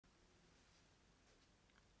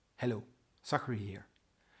Hello, Zachary here.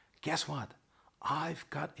 Guess what? I've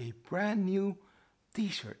got a brand new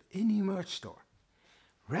t-shirt in the merch store,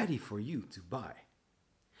 ready for you to buy.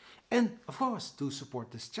 And of course, to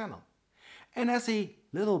support this channel. And as a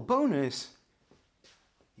little bonus,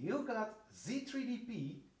 you got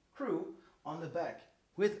Z3DP crew on the back,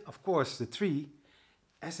 with of course the 3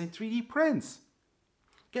 as in 3D prints.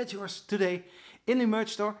 Get yours today in the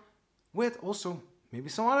merch store, with also maybe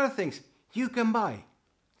some other things you can buy.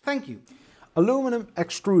 Thank you. Aluminum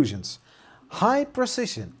extrusions, high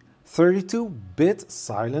precision, 32-bit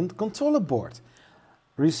silent controller board,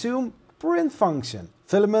 resume print function,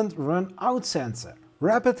 filament run out sensor,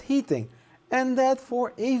 rapid heating, and that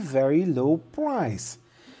for a very low price.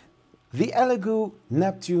 The Elegoo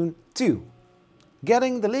Neptune 2.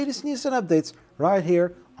 Getting the latest news and updates right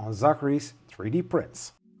here on Zachary's 3D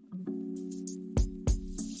Prints.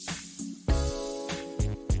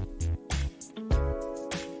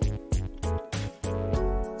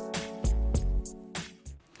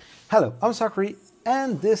 Hello, I'm Zachary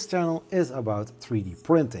and this channel is about 3D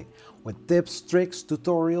printing, with tips, tricks,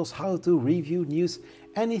 tutorials, how to review news,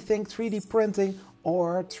 anything 3D printing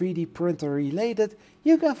or 3D printer related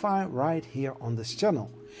you can find right here on this channel.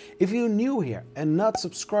 If you're new here and not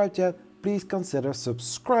subscribed yet, please consider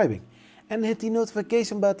subscribing and hit the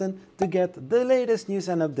notification button to get the latest news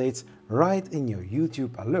and updates right in your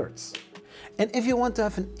YouTube alerts. And if you want to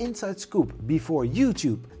have an inside scoop before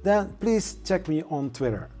YouTube, then please check me on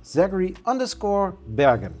Twitter,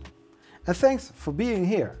 Zachary_Bergen. And thanks for being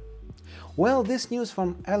here. Well, this news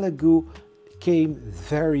from Elegoo came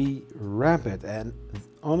very rapid and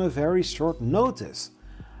on a very short notice.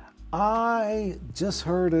 I just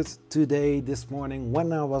heard it today, this morning,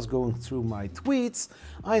 when I was going through my tweets.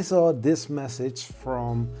 I saw this message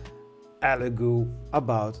from Elegoo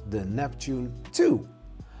about the Neptune 2.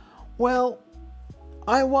 Well,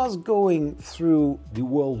 I was going through the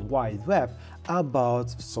World Wide Web about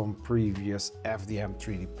some previous FDM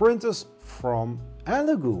 3D printers from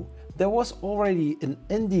Elegoo. There was already an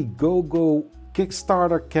Indiegogo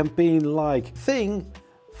Kickstarter campaign-like thing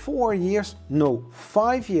 5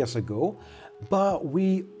 years ago, but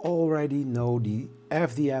we already know the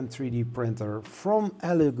FDM 3D printer from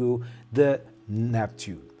Elegoo, the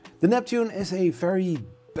Neptune. The Neptune is a very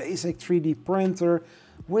basic 3D printer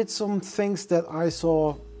with some things that I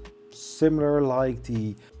saw similar, like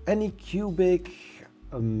the Anycubic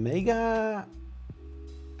Omega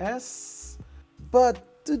S.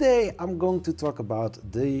 But today I'm going to talk about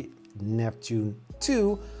the Neptune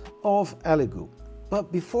 2 of Elegoo.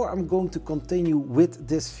 But before I'm going to continue with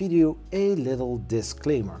this video, a little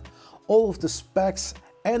disclaimer. All of the specs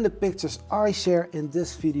and the pictures I share in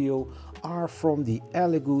this video are from the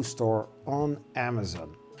Elegoo store on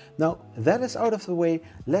Amazon. Now that is out of the way,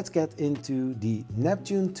 let's get into the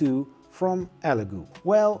Neptune 2 from Elegoo.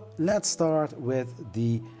 Well, let's start with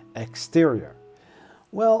the exterior.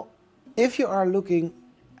 Well, if you are looking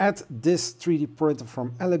at this 3D printer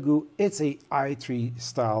from Elegoo, it's a i3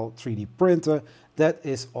 style 3D printer that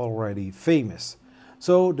is already famous.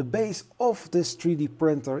 So the base of this 3D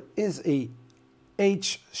printer is a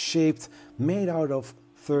H-shaped, made out of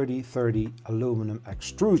 3030 aluminum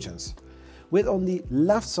extrusions, with on the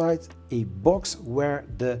left side a box where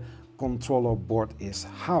the controller board is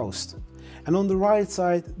housed, and on the right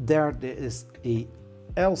side there is a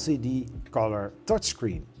LCD color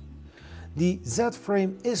touchscreen. The Z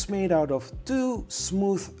frame is made out of 2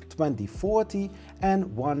 smooth 2040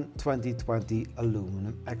 and 1 2020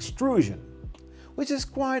 aluminum extrusion, which is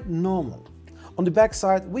quite normal. On the back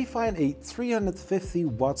side we find a 350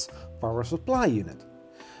 watts power supply unit.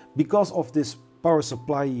 Because of this power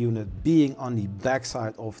supply unit being on the back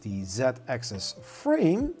side of the Z-axis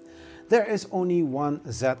frame, there is only one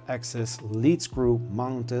Z-axis lead screw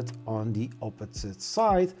mounted on the opposite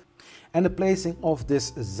side, and the placing of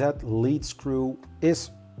this Z lead screw is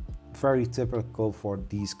very typical for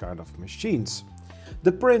these kind of machines.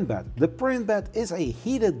 The print bed is a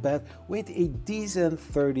heated bed with a decent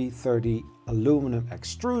 3030 aluminum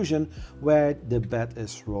extrusion, where the bed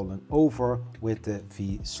is rolling over with the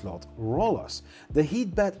V-slot rollers. The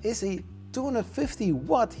heat bed is a 250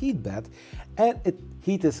 watt heat bed and it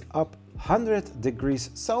heats up 100 degrees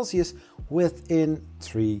Celsius within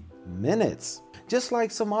 3 minutes. Just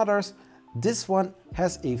like some others, this one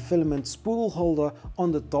has a filament spool holder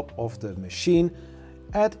on the top of the machine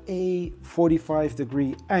at a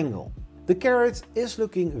 45-degree angle. The carriage is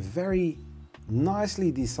looking very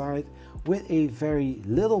nicely designed, with a very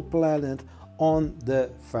little planet on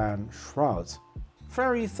the fan shroud.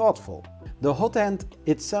 Very thoughtful. The Hotend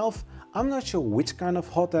itself, I'm not sure which kind of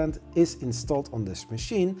Hotend is installed on this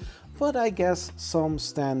machine, but I guess some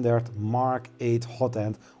standard Mark 8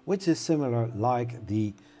 Hotend, which is similar like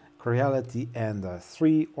the Creality Ender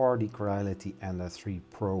 3 or the Creality Ender 3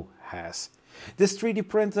 Pro has. This 3D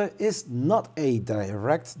printer is not a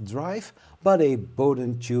direct drive, but a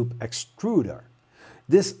Bowden tube extruder.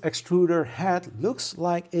 This extruder head looks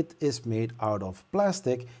like it is made out of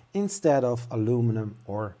plastic instead of aluminum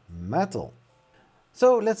or metal.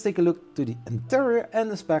 So let's take a look to the interior and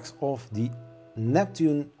the specs of the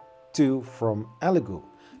Neptune 2 from Elegoo.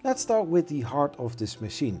 Let's start with the heart of this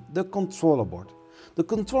machine, the controller board. The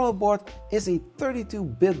controller board is a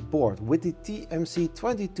 32-bit board with the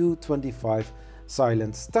TMC2225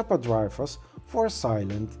 silent stepper drivers for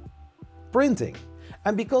silent printing.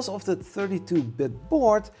 And because of the 32-bit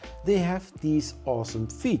board, they have these awesome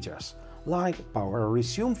features like power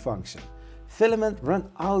resume function, filament run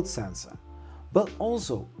out sensor. But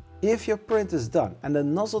also, if your print is done and the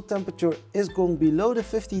nozzle temperature is going below the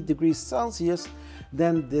 50 degrees Celsius,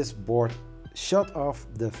 then this board shut off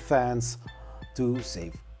the fans to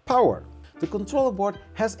save power. The controller board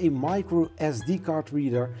has a micro SD card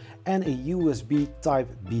reader and a USB Type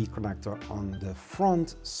B connector on the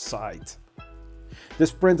front side.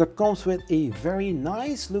 This printer comes with a very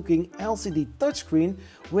nice looking LCD touchscreen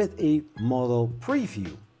with a model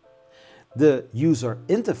preview. The user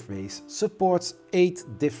interface supports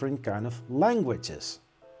 8 different kind of languages.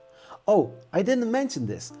 Oh, I didn't mention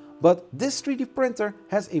this, but this 3D printer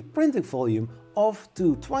has a printing volume of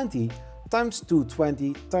 220 times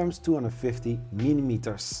 220 times 250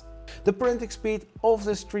 millimeters. The printing speed of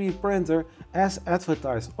this 3D printer, as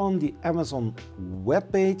advertised on the Amazon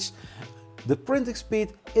webpage, the printing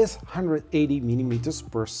speed is 180 millimeters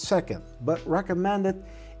per second, but recommended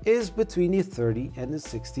is between the 30 and the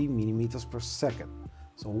 60 millimeters per second.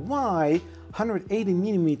 So why 180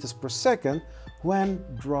 millimeters per second when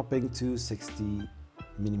dropping to 60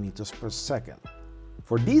 millimeters per second?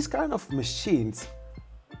 For these kind of machines,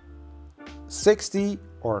 60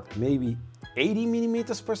 or maybe 80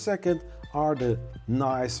 millimeters per second are the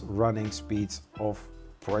nice running speeds of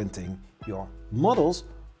printing your models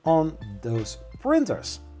on those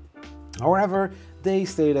printers. However, they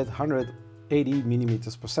stated 180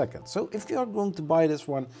 millimeters per second. So if you are going to buy this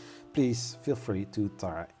one, please feel free to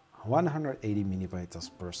try 180 millimeters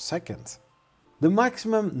per second. The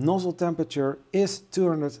maximum nozzle temperature is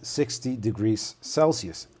 260 degrees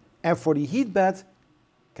Celsius. And for the heat bed,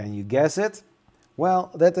 can you guess it? Well,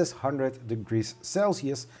 that is 100 degrees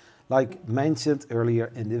Celsius, like mentioned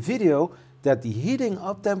earlier in the video, that the heating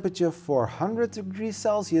up temperature for 100 degrees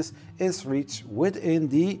Celsius is reached within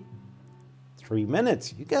the 3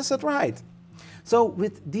 minutes. You guessed it right. So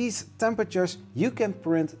with these temperatures, you can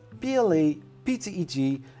print PLA,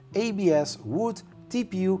 PETG, ABS, wood,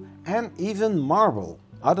 TPU and even marble.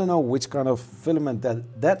 I don't know which kind of filament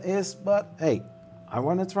that is, but hey, I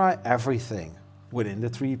want to try everything within the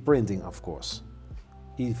 3D printing, of course.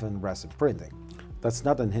 Even resin printing. That's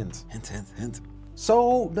not a hint. Hint.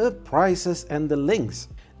 So the prices and the links.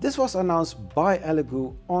 This was announced by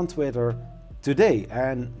Elegoo on Twitter today,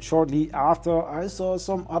 and shortly after I saw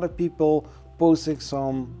some other people posting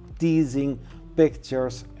some teasing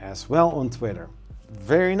pictures as well on Twitter.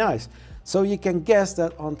 Very nice. So you can guess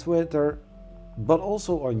that on Twitter, but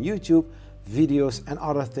also on YouTube, videos and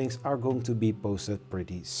other things are going to be posted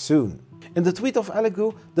pretty soon. In the tweet of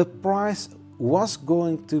Elegoo, the price was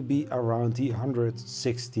going to be around the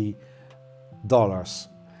 $160.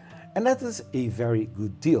 And that is a very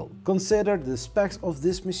good deal. Consider the specs of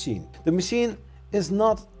this machine. The machine is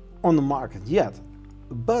not on the market yet,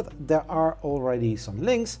 but there are already some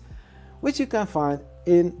links which you can find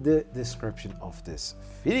in the description of this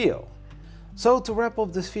video. So to wrap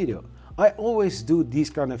up this video, I always do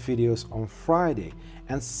these kind of videos on Friday,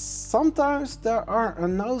 and sometimes there are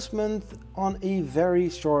announcements on a very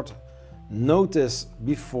short notice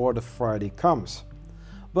before the Friday comes.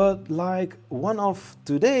 But like one of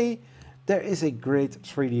today, there is a great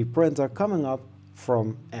 3D printer coming up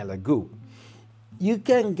from Elegoo. You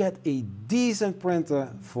can get a decent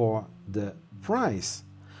printer for the price.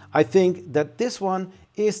 I think that this one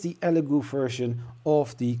is the Elegoo version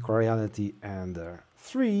of the Creality Ender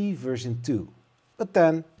 3 version 2, but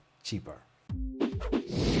then cheaper.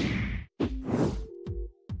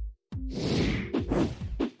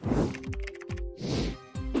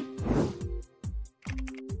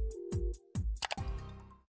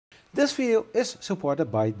 This video is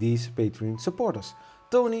supported by these Patreon supporters: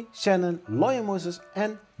 Tony, Shannon, Lawyer Moses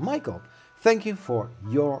and Michael. Thank you for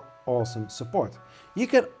your awesome support. You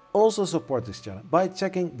can also support this channel by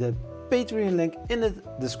checking the Patreon link in the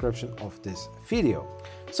description of this video.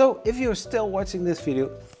 So if you're still watching this video,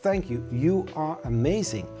 thank you, you are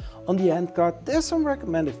amazing. On the end card there's some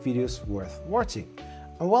recommended videos worth watching.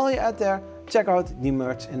 And while you're out there, check out the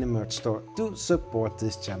merch in the merch store to support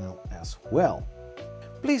this channel as well.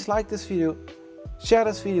 Please like this video, share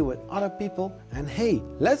this video with other people, and hey,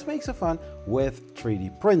 let's make some fun with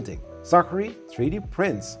 3D printing. Zachary 3D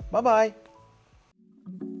Prints. Bye bye.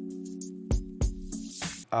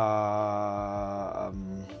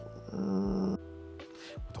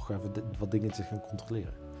 Moet toch even wat dingetjes gaan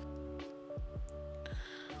controleren.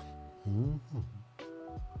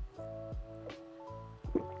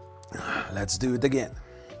 Let's do it again.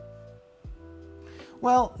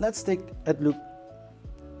 Well, let's take a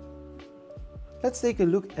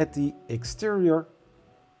look at the exterior.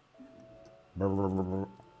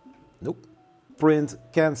 Nope. Print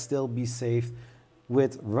can still be saved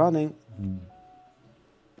with running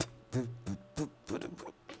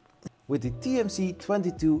with the TMC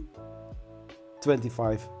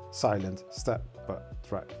 2225 silent step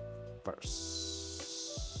drivers.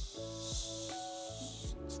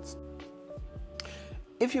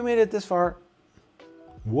 If you made it this far,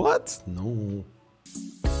 what? No.